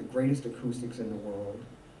 with the greatest acoustics in the world,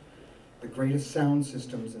 the greatest sound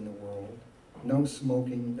systems in the world, no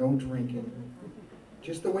smoking, no drinking,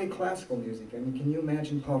 just the way classical music. I mean, can you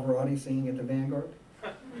imagine Pavarotti singing at the Vanguard?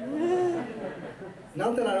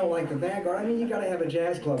 Not that I don't like the Vanguard. I mean, you gotta have a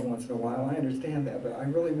jazz club once in a while. I understand that, but I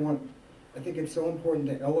think it's so important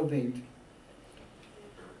to elevate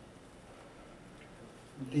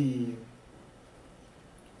the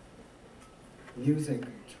music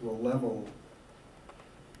to a level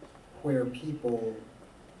where people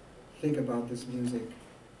think about this music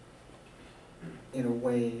in a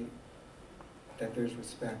way that there's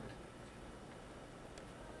respect.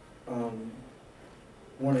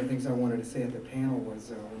 One of the things I wanted to say at the panel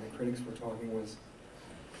was, when the critics were talking, was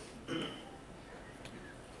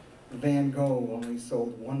Van Gogh only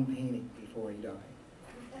sold one painting before he died.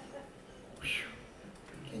 Whew.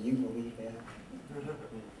 Can you believe that?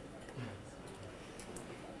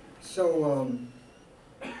 So,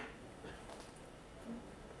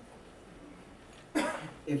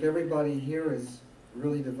 if everybody here is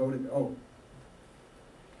really devoted, oh,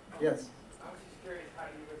 yes? I was just curious, how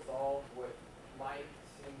do you resolve what might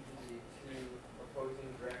seem to be two opposing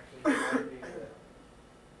directions, one being the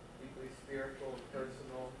deeply spiritual and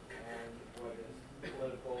personal, and what is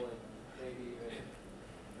political and maybe even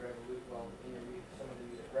some of the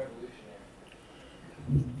music revolutionary?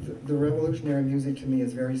 The revolutionary music to me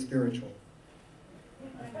is very spiritual.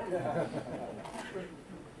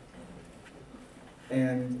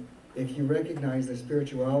 And if you recognize the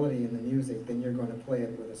spirituality in the music, then you're going to play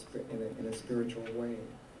it in a spiritual way.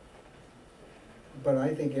 But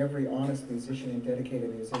I think every honest musician and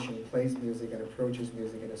dedicated musician plays music and approaches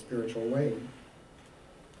music in a spiritual way,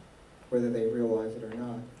 whether they realize it or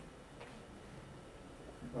not.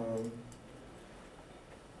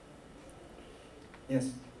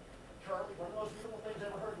 Yes? Charlie, one of the most beautiful things I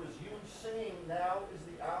ever heard was you singing "Now Is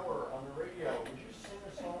the Hour" on the radio. Would you sing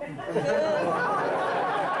a song?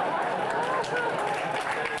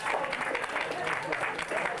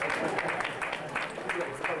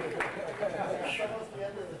 That was the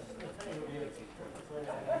end of the thing.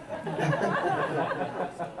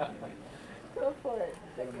 Go for it.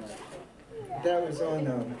 That was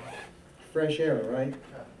on Fresh Air, right?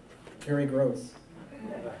 Terry Gross.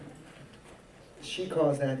 She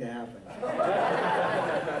caused that to happen.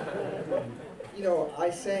 You know, I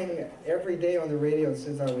sang every day on the radio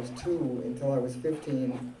since I was 2 until I was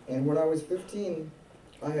 15. And when I was 15,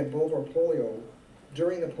 I had bulbar polio.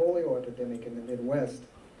 During the polio epidemic in the Midwest,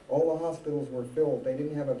 all the hospitals were filled. They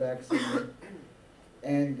didn't have a vaccine.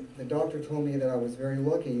 And the doctor told me that I was very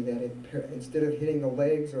lucky that instead of hitting the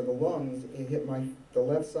legs or the lungs, it hit the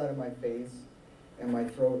left side of my face and my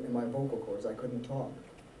throat and my vocal cords. I couldn't talk.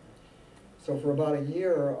 So for about a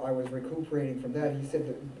year, I was recuperating from that. He said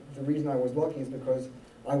that the reason I was lucky is because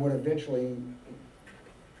I would eventually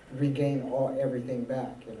regain everything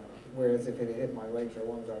back, you know. Whereas if it had hit my legs or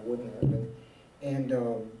lungs, I wouldn't have.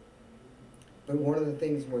 But one of the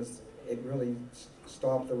things was it really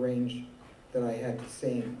stopped the range that I had to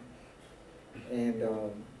sing. And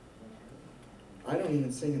I don't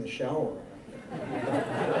even sing in the shower.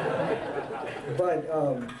 But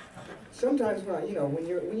sometimes when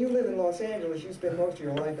when you live in Los Angeles, you spend most of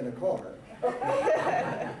your life in a car.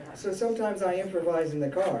 So sometimes I improvise in the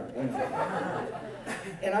car.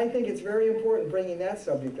 And I think it's very important bringing that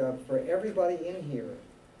subject up for everybody in here.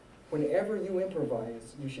 Whenever you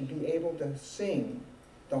improvise, you should be able to sing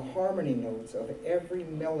the harmony notes of every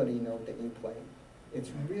melody note that you play. It's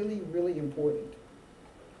really, really important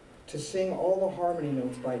to sing all the harmony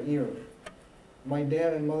notes by ear. My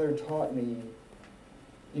dad and mother taught me,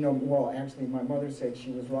 well, actually my mother said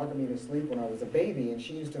she was rocking me to sleep when I was a baby, and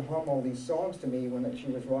she used to hum all these songs to me when she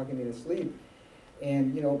was rocking me to sleep.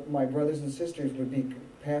 And, my brothers and sisters would be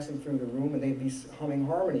passing through the room and they'd be humming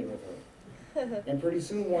harmony with her. And pretty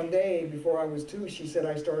soon one day, before I was 2, she said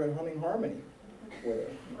I started humming harmony with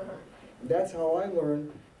her. That's how I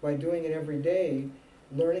learned, by doing it every day,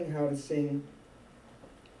 learning how to sing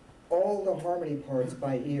all the harmony parts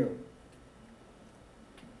by ear.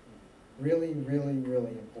 Really, really,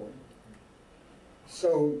 really important.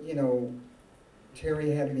 So,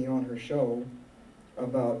 Terry had me on her show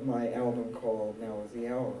about my album called Now Is the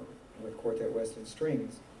Hour with Quartet Western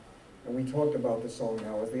Strings. And we talked about the song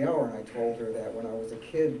Now Is the Hour, and I told her that when I was a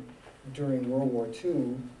kid during World War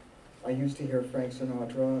II, I used to hear Frank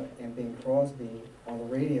Sinatra and Bing Crosby on the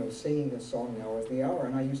radio singing this song Now Is the Hour,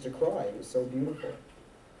 and I used to cry. It was so beautiful.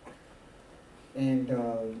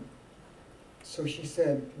 And so she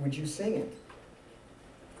said, would you sing it?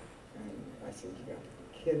 And I said, you got to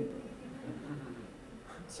be kidding me.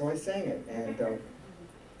 So I sang it, and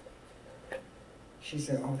she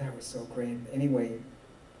said, oh, that was so great. Anyway,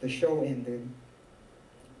 the show ended,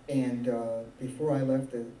 and before I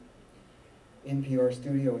left the NPR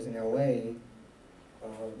studios in LA,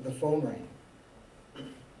 the phone rang,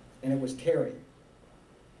 and it was Terry.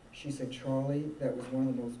 She said, Charlie, that was one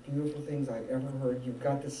of the most beautiful things I've ever heard. You've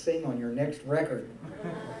got to sing on your next record.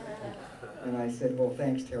 And I said, well,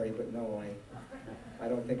 thanks, Terry, but no, I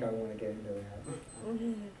don't think I want to get into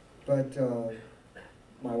that. But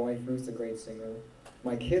my wife Ruth's a great singer.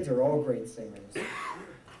 My kids are all great singers.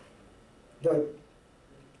 But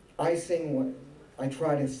I sing, I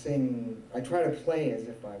try to play as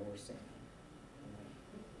if I were singing.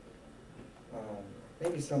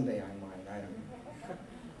 Maybe someday I might, I don't know.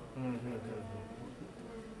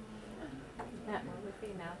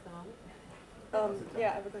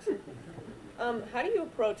 Yeah, I have a question. How do you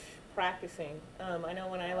approach practicing? I know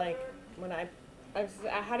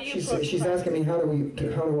how do you approach She's asking me how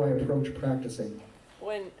do I approach practicing?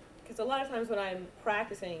 Because a lot of times when I'm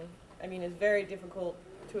practicing, I mean, it's very difficult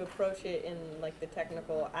to approach it in like the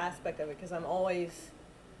technical aspect of it, because I'm always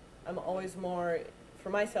more, for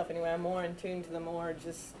myself anyway, I'm more in tune to the more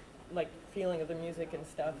just like feeling of the music and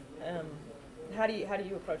stuff. How do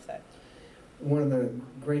you approach that? One of the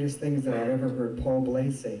greatest things that I've ever heard Paul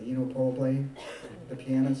Bley say, you know Paul Bley, the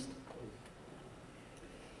pianist?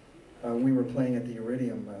 We were playing at the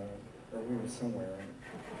Iridium, or we were somewhere,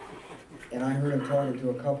 and I heard him talking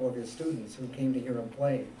to a couple of his students who came to hear him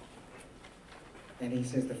play. And he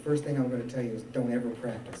says, the first thing I'm going to tell you is don't ever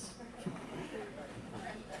practice.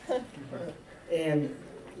 And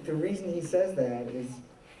the reason he says that is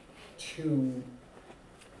to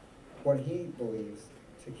what he believes,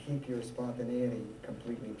 to keep your spontaneity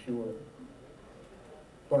completely pure.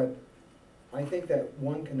 But I think that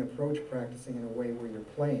one can approach practicing in a way where you're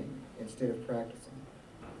playing instead of practicing.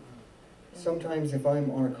 Sometimes if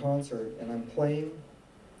I'm on a concert and I'm playing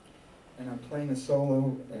a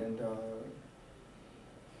solo,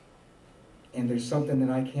 and there's something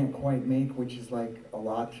that I can't quite make, which is like a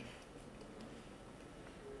lot,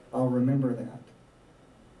 I'll remember that.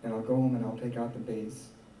 And I'll go home and I'll take out the bass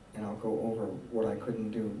and I'll go over what I couldn't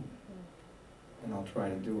do, and I'll try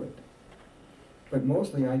to do it. But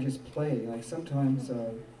mostly I just play. Like sometimes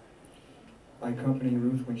I accompany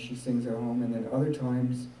Ruth when she sings at home, and then other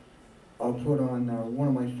times I'll put on one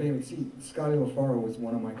of my favorites. See, Scotty LaFaro was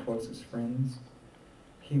one of my closest friends.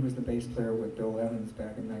 He was the bass player with Bill Evans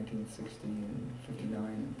back in 1960 and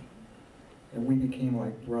 59. And we became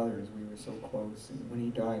like brothers. We were so close. And when he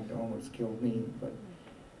died, it almost killed me. But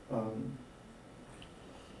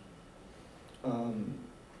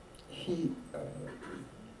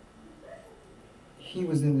he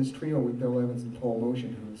was in this trio with Bill Evans and Paul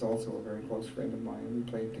Motion, who was also a very close friend of mine. We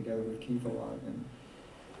played together with Keith a lot.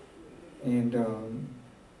 And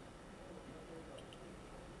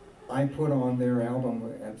I put on their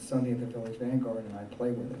album at Sunday at the Village Vanguard, and I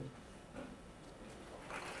play with it.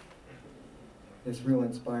 It's real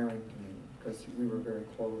inspiring to me, because we were very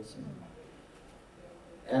close. And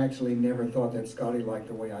I actually never thought that Scotty liked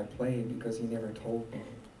the way I played, because he never told me.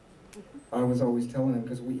 I was always telling him,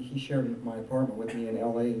 because he shared my apartment with me in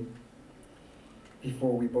LA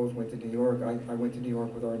before we both went to New York. I went to New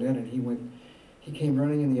York with Arnett, and he came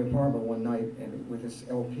running in the apartment one night and with his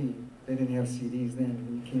LP. They didn't have CDs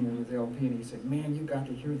then. He came in with his LP and he said, "Man, you got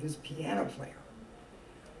to hear this piano player."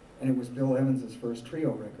 And it was Bill Evans's first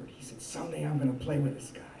trio record. He said, "Someday I'm going to play with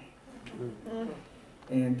this guy."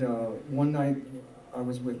 And one night I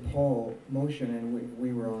was with Paul Motion, and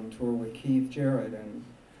we were on tour with Keith Jarrett, and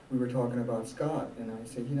we were talking about Scott. And I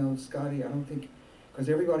said, "You know, Scotty, I don't think," because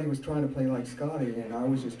everybody was trying to play like Scotty, and I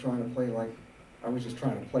was just trying to play like, I was just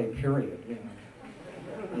trying to play, period, you know.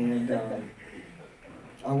 And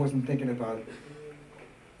I wasn't thinking about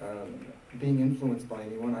being influenced by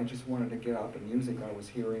anyone. I just wanted to get out the music I was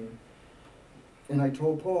hearing. And I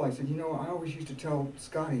told Paul, I said, "You know, I always used to tell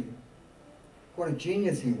Scotty what a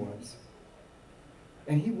genius he was."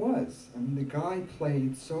 And he was. I mean, the guy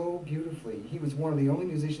played so beautifully. He was one of the only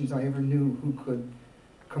musicians I ever knew who could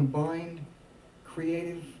combine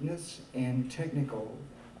creativeness and technical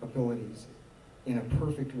abilities in a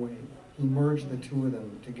perfect way. He merged the two of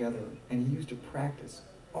them together, and he used to practice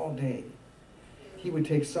all day. He would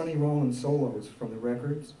take Sonny Rollins solos from the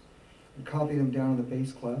records and copy them down to the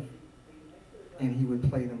bass clef, and he would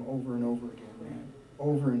play them over and over again, man,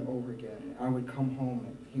 over and over again. I would come home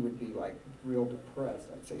and he would be like real depressed.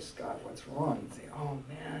 I'd say, "Scott, what's wrong?" He'd say, "Oh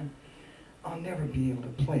man, I'll never be able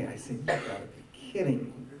to play." I said, "You gotta be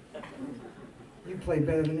kidding me. You play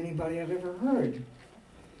better than anybody I've ever heard."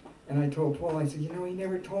 And I told Paul, I said, "You know, he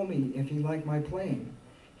never told me if he liked my playing."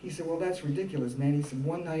 He said, "Well, that's ridiculous, man." He said,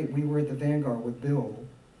 "One night we were at the Vanguard with Bill,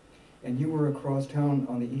 and you were across town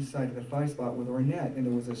on the east side of the 5 spot with Ornette, and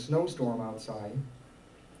there was a snowstorm outside.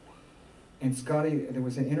 And Scotty, there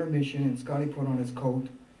was an intermission, and Scotty put on his coat,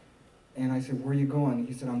 and I said, 'Where are you going?'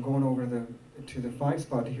 He said, 'I'm going over to the 5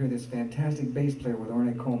 spot to hear this fantastic bass player with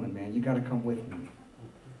Ornette Coleman, man. You gotta come with me.'"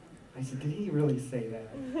 I said, "Did he really say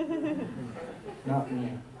that?" Not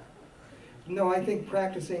me. No, I think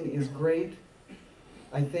practicing is great.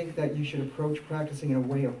 I think that you should approach practicing in a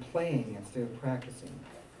way of playing instead of practicing.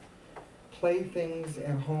 Play things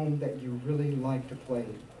at home that you really like to play.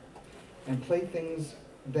 And play things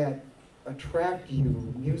that attract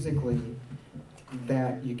you musically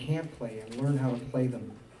that you can't play, and learn how to play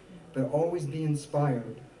them. But always be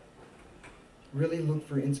inspired. Really look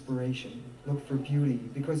for inspiration, look for beauty.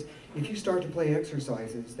 Because if you start to play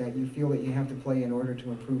exercises that you feel that you have to play in order to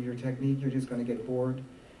improve your technique, you're just going to get bored,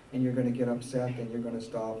 and you're going to get upset, and you're going to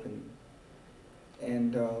stop.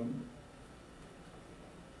 And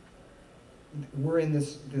we're in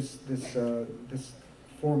this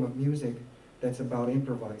form of music that's about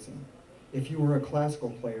improvising. If you were a classical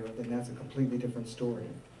player, then that's a completely different story.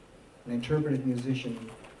 An interpretive musician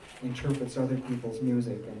interprets other people's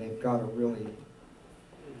music, and they've got to really...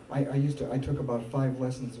 I took about 5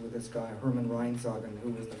 lessons with this guy, Herman Reinsagen,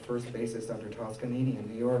 who was the first bassist under Toscanini in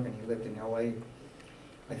New York, and he lived in LA.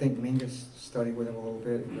 I think Mingus studied with him a little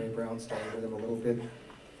bit, and Ray Brown studied with him a little bit.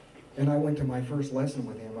 And I went to my first lesson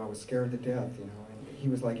with him. I was scared to death, you know, and he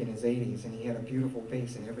was like in his 80s, and he had a beautiful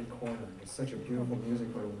bass in every corner. It was such a beautiful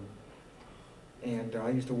music room. And I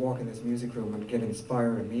used to walk in this music room and get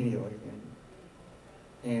inspired immediately.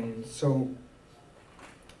 And so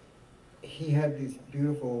he had this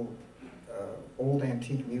beautiful old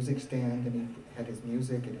antique music stand, and he had his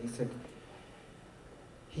music, and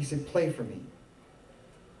he said, "Play for me."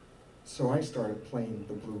 So I started playing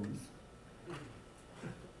the blues.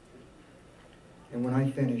 And when I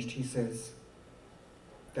finished, he says,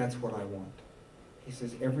 "That's what I want." He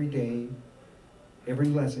says, "Every day, every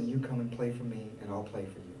lesson, you come and play for me, and I'll play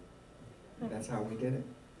for you." And that's how we did it.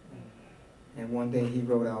 And one day he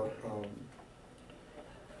wrote out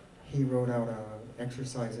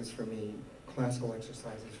exercises for me, classical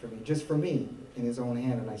exercises for me, just for me, in his own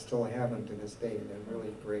hand, and I still have them to this day. They're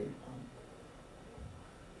really great.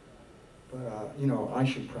 But you know, I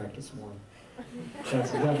should practice more.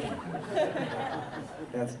 That's definite.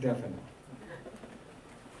 That's definite.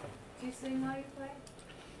 Do you sing while you play?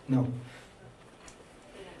 No.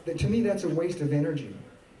 To me, that's a waste of energy,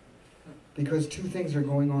 because 2 things are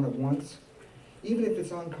going on at once. Even if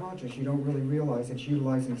it's unconscious, you don't really realize it's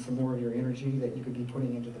utilizing some more of your energy that you could be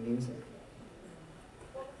putting into the music.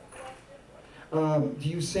 Do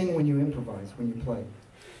you sing when you improvise, when you play?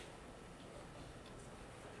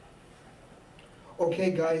 Okay,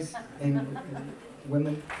 guys and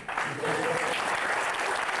women.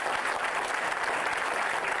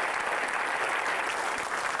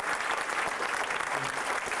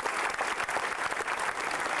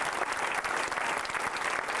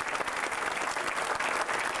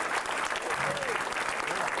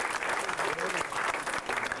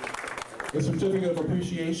 A certificate of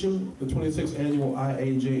appreciation, the 26th annual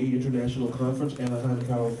IAJE International Conference, Anaheim,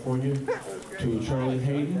 California, to Charlie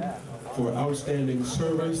Haden for outstanding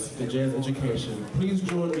service to jazz education. Please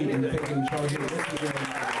join me in thanking Charlie Haden once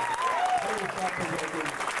again.